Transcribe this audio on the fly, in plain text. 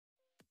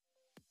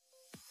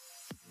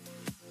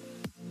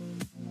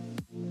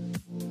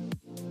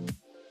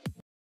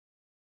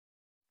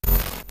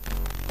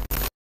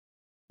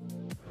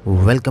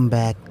Welcome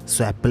back.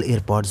 So Apple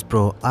AirPods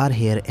Pro are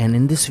here, and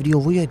in this video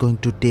we are going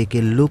to take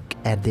a look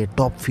at their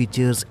top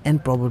features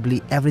and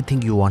probably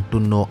everything you want to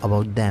know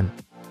about them.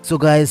 So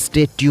guys,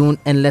 stay tuned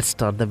and let's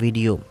start the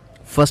video.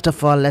 First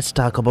of all, let's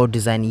talk about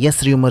design.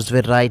 Yes, rumors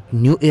were right.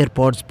 New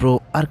AirPods Pro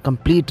are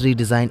complete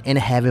redesign and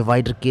have a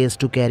wider case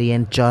to carry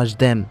and charge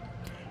them.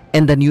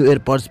 And the new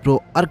AirPods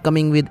Pro are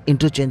coming with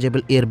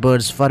interchangeable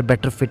earbuds for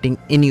better fitting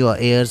in your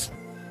ears.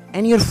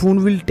 And your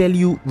phone will tell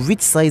you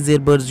which size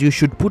earbuds you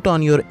should put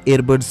on your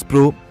AirPods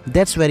Pro.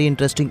 That's very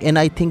interesting, and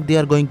I think they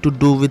are going to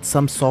do with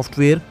some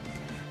software.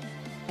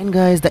 And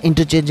guys, the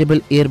interchangeable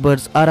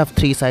earbuds are of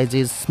three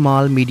sizes: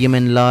 small, medium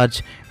and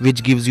large,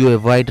 which gives you a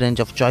wide range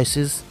of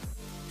choices.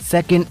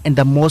 Second, and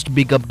the most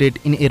big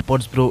update in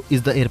AirPods Pro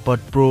is the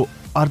AirPods Pro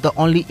are the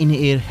only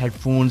in-ear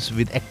headphones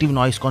with active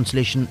noise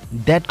cancellation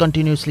that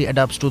continuously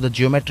adapts to the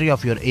geometry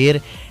of your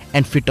ear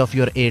and fit of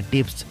your ear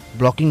tips,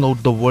 blocking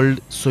out the world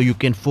so you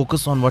can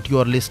focus on what you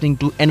are listening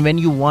to. And when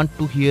you want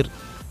to hear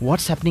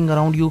what's happening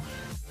around you,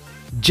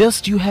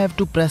 just you have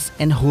to press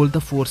and hold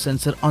the force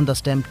sensor on the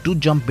stem to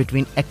jump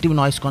between active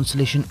noise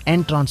cancellation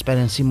and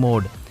transparency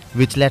mode,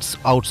 which lets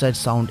outside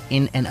sound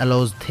in and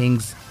allows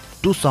things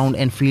to sound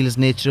and feels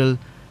natural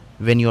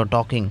when you're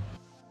talking.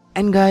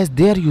 And guys,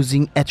 they are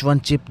using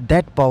H1 chip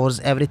that powers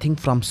everything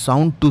from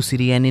sound to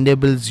Siri and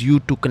enables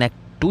you to connect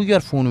to your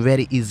phone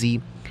very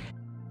easy.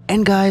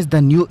 And guys, the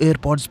new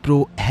AirPods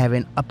Pro have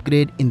an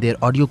upgrade in their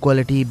audio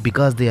quality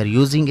because they are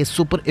using a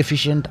super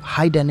efficient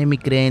high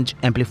dynamic range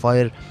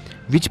amplifier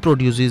which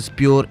produces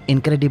pure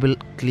incredible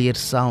clear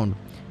sound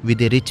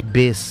with a rich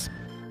bass.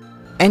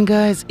 And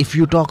guys, if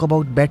you talk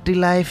about battery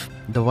life,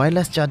 the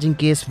wireless charging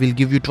case will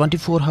give you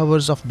 24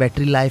 hours of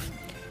battery life,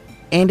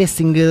 and a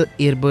single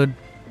earbud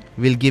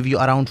will give you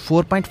around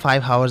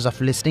 4.5 hours of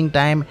listening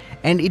time,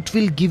 and it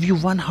will give you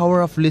 1 hour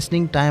of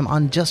listening time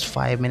on just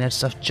 5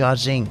 minutes of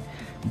charging.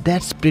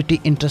 That's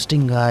pretty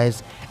interesting,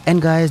 guys.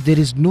 And guys, there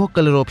is no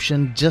color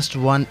option, just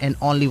one and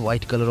only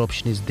white color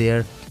option is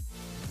there.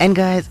 And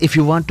guys, if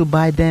you want to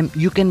buy them,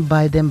 you can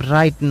buy them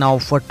right now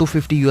for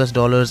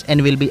 $250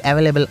 and will be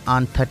available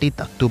on 30th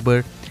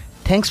October.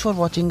 Thanks for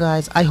watching,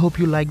 guys. I hope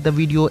you liked the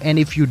video, and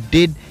if you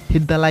did,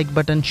 hit the like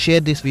button, share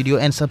this video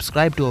and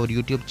subscribe to our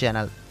YouTube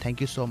channel. Thank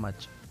you so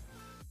much.